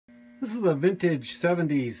This is a vintage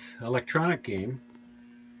 70s electronic game.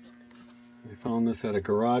 I found this at a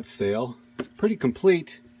garage sale. It's pretty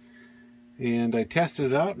complete, and I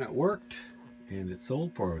tested it out and it worked, and it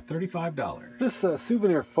sold for $35. This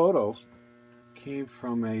souvenir photo came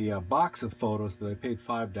from a box of photos that I paid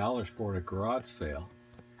 $5 for at a garage sale.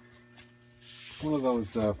 One of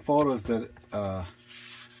those photos that are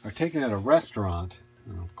taken at a restaurant,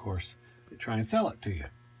 and of course they try and sell it to you.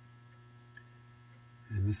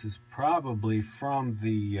 And this is probably from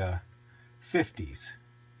the 50s,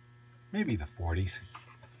 maybe the 40s.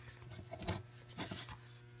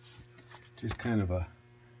 Just kind of a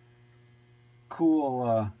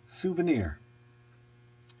cool souvenir.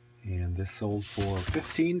 And this sold for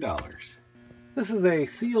 $15. This is a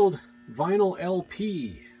sealed vinyl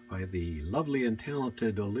LP by the lovely and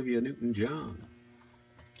talented Olivia Newton-John.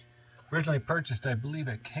 Originally purchased, I believe,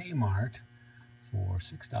 at Kmart for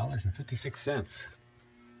 $6.56.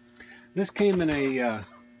 This came in a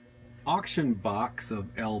auction box of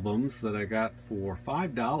albums that I got for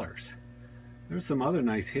 $5. There's some other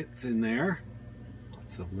nice hits in there.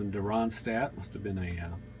 Lots of Linda Ronstadt. Must have been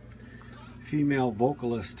a female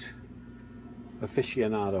vocalist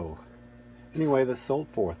aficionado. Anyway, this sold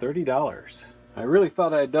for $30. I really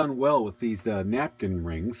thought I had done well with these napkin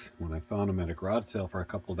rings when I found them at a garage sale for a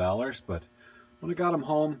couple dollars, but when I got them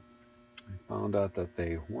home, I found out that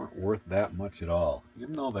they weren't worth that much at all.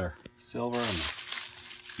 Even though they're silver and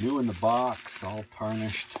new in the box, all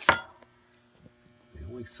tarnished, they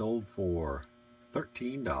only sold for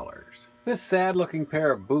 $13. This sad looking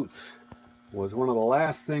pair of boots was one of the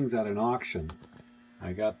last things at an auction.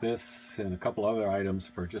 I got this and a couple other items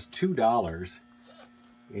for just $2,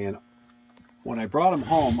 and when I brought them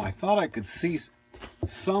home, I thought I could see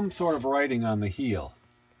some sort of writing on the heel.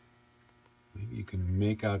 Maybe you can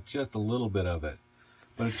make out just a little bit of it.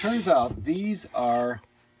 But it turns out these are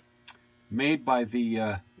made by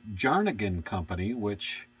the Jarnigan Company,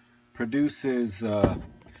 which produces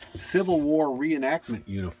Civil War reenactment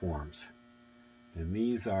uniforms. And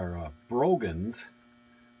these are brogans,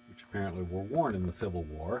 which apparently were worn in the Civil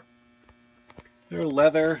War. They're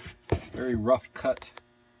leather, very rough cut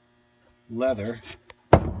leather,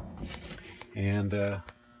 and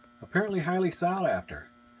apparently highly sought after.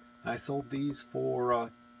 I sold these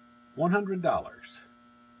for $100,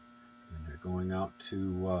 and they're going out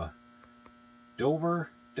to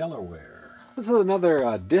Dover, Delaware. This is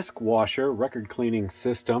another disc washer record cleaning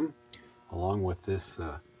system, along with this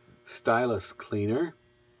stylus cleaner.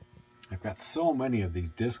 I've got so many of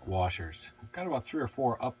these disc washers. I've got about 3 or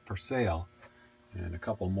 4 up for sale, and a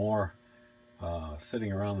couple more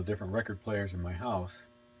sitting around the different record players in my house.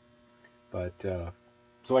 But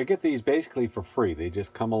so I get these basically for free. They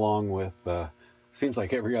just come along with, seems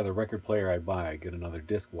like every other record player I buy, I get another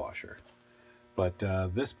disc washer. But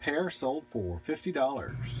this pair sold for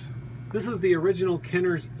 $50. This is the original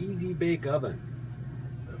Kenner's Easy Bake Oven,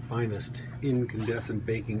 the finest incandescent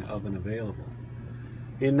baking oven available.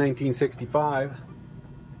 In 1965,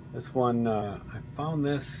 this one, I found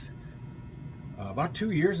this about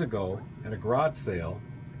 2 years ago at a garage sale,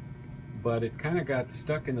 but it kind of got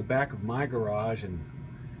stuck in the back of my garage, and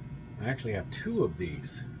I actually have 2 of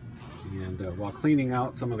these. And while cleaning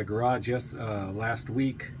out some of the garage last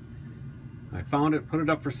week, I found it, put it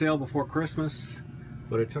up for sale before Christmas,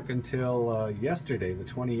 but it took until yesterday, the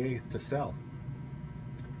 28th, to sell.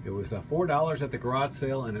 It was $4 at the garage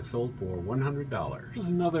sale, and it sold for $100. This is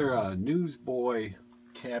another newsboy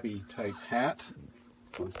cabbie type hat.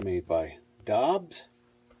 This one's made by Dobbs,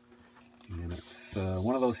 and it's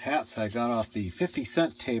one of those hats I got off the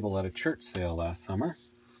 50-cent table at a church sale last summer,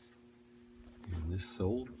 and this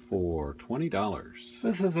sold for $20.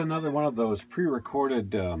 This is another one of those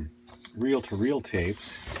pre-recorded reel-to-reel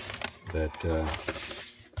tapes that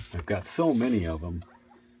I've got so many of them.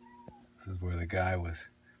 This is where the guy was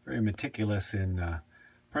very meticulous in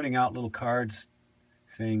printing out little cards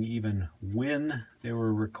saying even when they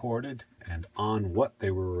were recorded and on what they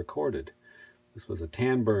were recorded. This was a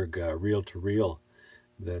Tandberg reel-to-reel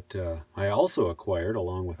that I also acquired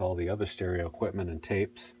along with all the other stereo equipment and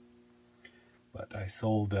tapes. But I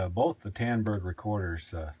sold both the Tandberg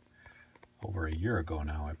recorders over a year ago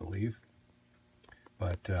now, I believe.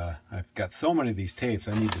 But I've got so many of these tapes,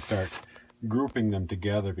 I need to start grouping them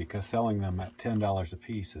together, because selling them at $10 a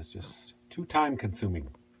piece is just too time consuming.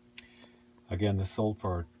 Again, this sold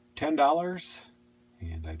for $10,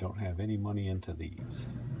 and I don't have any money into these.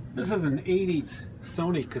 This is an 80s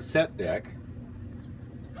Sony cassette deck.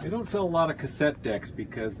 They don't sell a lot of cassette decks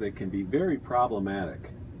because they can be very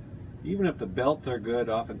problematic. Even if the belts are good,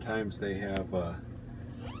 oftentimes they have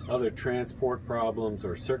other transport problems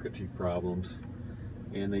or circuitry problems.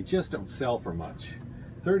 and they just don't sell for much.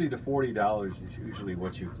 $30 to $40 is usually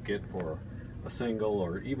what you get for a single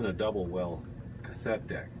or even a double well cassette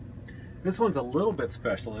deck. This one's a little bit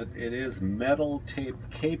special. It is metal tape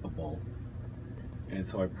capable, and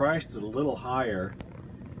so I priced it a little higher,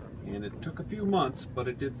 and it took a few months, but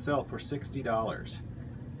it did sell for $60.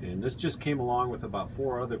 And this just came along with about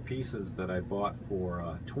 4 other pieces that I bought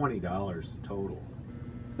for $20 total.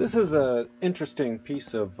 This is an interesting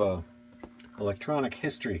piece of electronic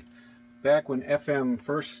history. Back when FM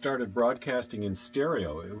first started broadcasting in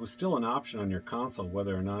stereo, it was still an option on your console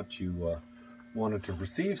whether or not you wanted to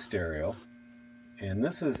receive stereo. And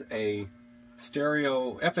this is a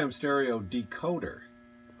FM stereo decoder.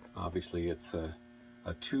 Obviously it's a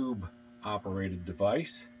tube operated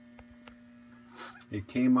device. It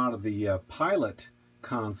came out of the Pilot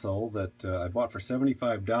console that I bought for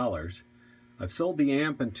 $75. I've sold the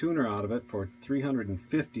amp and tuner out of it for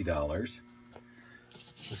 $350.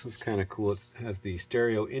 This is kind of cool. It has the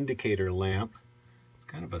stereo indicator lamp. It's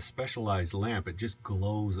kind of a specialized lamp. It just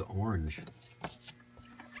glows orange.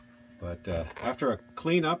 But after a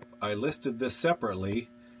cleanup, I listed this separately,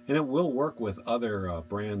 and it will work with other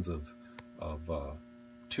brands of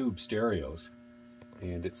tube stereos.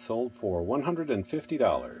 And it sold for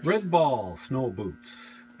 $150. Red Ball snow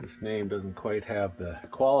boots. This name doesn't quite have the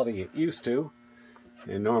quality it used to.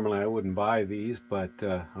 And normally I wouldn't buy these, but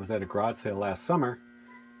I was at a garage sale last summer.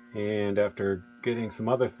 And after getting some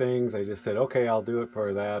other things, I just said, okay, I'll do it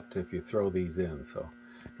for that if you throw these in. So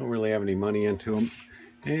I don't really have any money into them.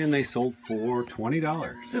 And they sold for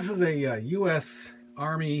 $20. This is a U.S.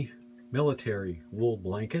 Army military wool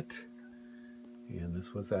blanket. And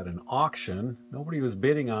this was at an auction. Nobody was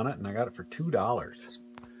bidding on it, and I got it for $2.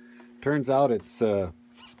 Turns out it's a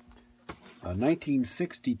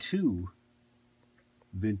 1962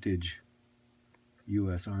 vintage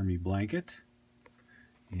U.S. Army blanket.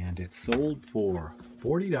 And it sold for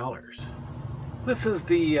 $40. This is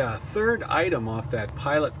the third item off that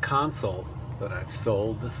Pilot console that I've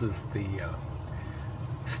sold. This is the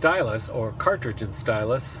stylus, or cartridge and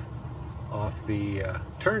stylus, off the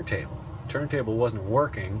turntable. Turntable wasn't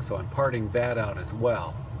working, so I'm parting that out as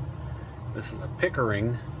well. This is a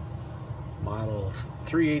Pickering model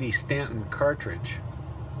 380 Stanton cartridge,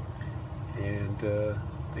 and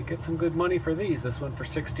they get some good money for these. This one for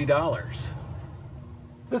 $60.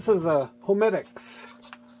 This is a Homedics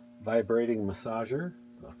vibrating massager,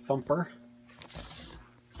 a thumper.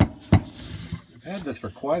 I've had this for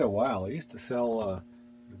quite a while. I used to sell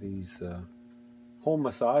these home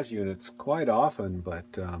massage units quite often, but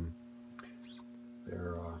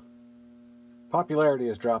their popularity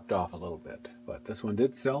has dropped off a little bit. But this one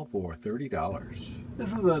did sell for $30.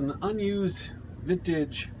 This is an unused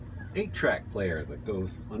vintage 8-track player that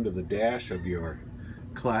goes under the dash of your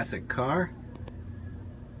classic car.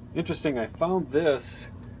 Interesting, I found this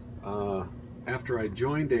after I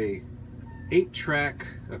joined a 8-track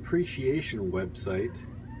appreciation website.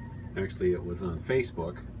 Actually, it was on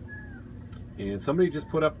Facebook. And somebody just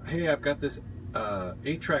put up, hey, I've got this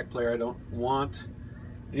 8-track player I don't want.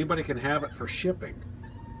 Anybody can have it for shipping.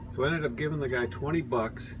 So I ended up giving the guy 20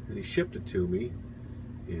 bucks, and he shipped it to me.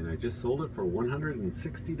 And I just sold it for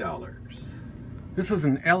 $160. This is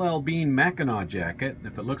an LL Bean Mackinac jacket.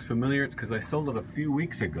 If it looks familiar, it's because I sold it a few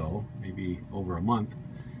weeks ago, maybe over a month,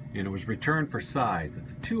 and it was returned for size.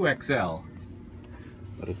 It's a 2XL,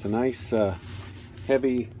 but it's a nice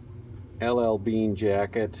heavy LL Bean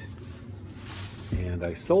jacket. And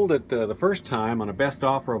I sold it the first time on a best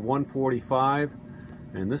offer of $145,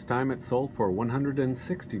 and this time it sold for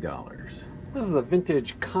 $160. This is a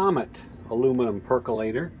vintage Comet aluminum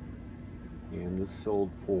percolator. And this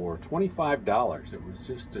sold for $25. It was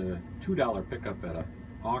just a $2 pickup at an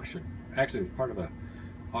auction. Actually, it was part of an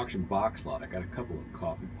auction box lot. I got a couple of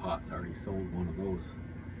coffee pots. I already sold one of those.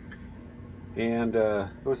 And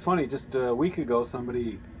it was funny, just a week ago,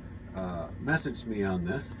 somebody messaged me on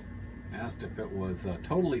this, asked if it was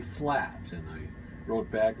totally flat. And I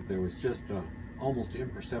wrote back that there was just a almost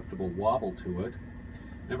imperceptible wobble to it.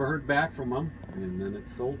 Never heard back from them, and then it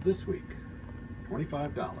sold this week.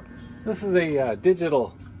 $25. This is a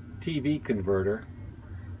digital TV converter,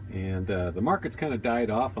 and the market's kind of died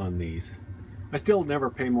off on these. I still never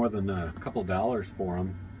pay more than a couple dollars for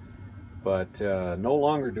them, but no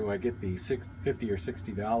longer do I get the $50 or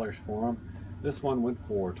 $60 for them. This one went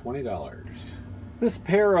for $20. This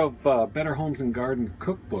pair of Better Homes and Gardens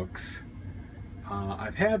cookbooks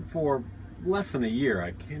I've had for less than a year.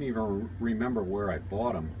 I can't even remember where I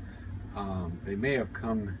bought them. They may have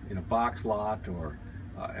come in a box lot or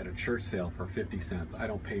at a church sale for 50 cents. I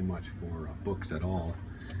don't pay much for books at all.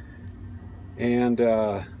 And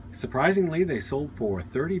Surprisingly, they sold for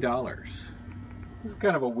 $30. This is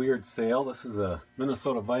kind of a weird sale. This is a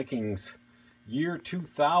Minnesota Vikings year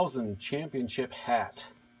 2000 championship hat.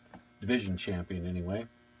 Division champion, anyway.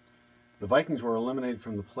 The Vikings were eliminated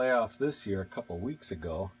from the playoffs this year a couple weeks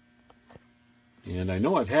ago. And I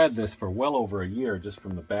know I've had this for well over a year just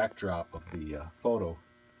from the backdrop of the photo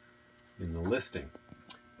in the listing.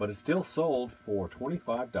 But it's still sold for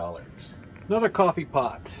 $25. Another coffee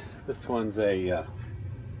pot. This one's a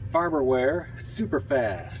Farberware Super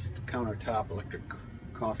Fast countertop electric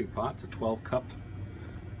coffee pot. It's a 12-cup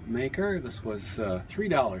maker. This was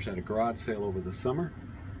 $3 at a garage sale over the summer.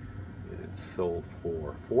 It's sold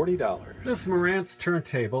for $40. This Marantz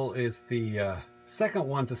turntable is the second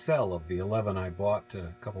one to sell of the 11 I bought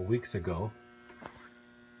a couple weeks ago.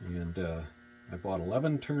 And I bought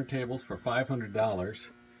 11 turntables for $500.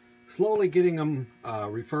 Slowly getting them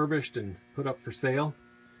refurbished and put up for sale.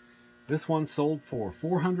 This one sold for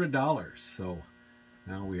 $400. So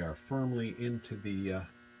now we are firmly into the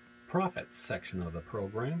profits section of the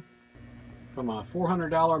program. From a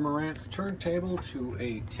 $400 Marantz turntable to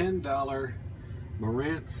a $10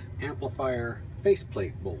 Marantz amplifier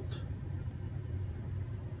faceplate bolt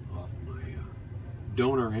off my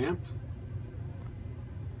donor amp.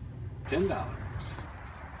 $10.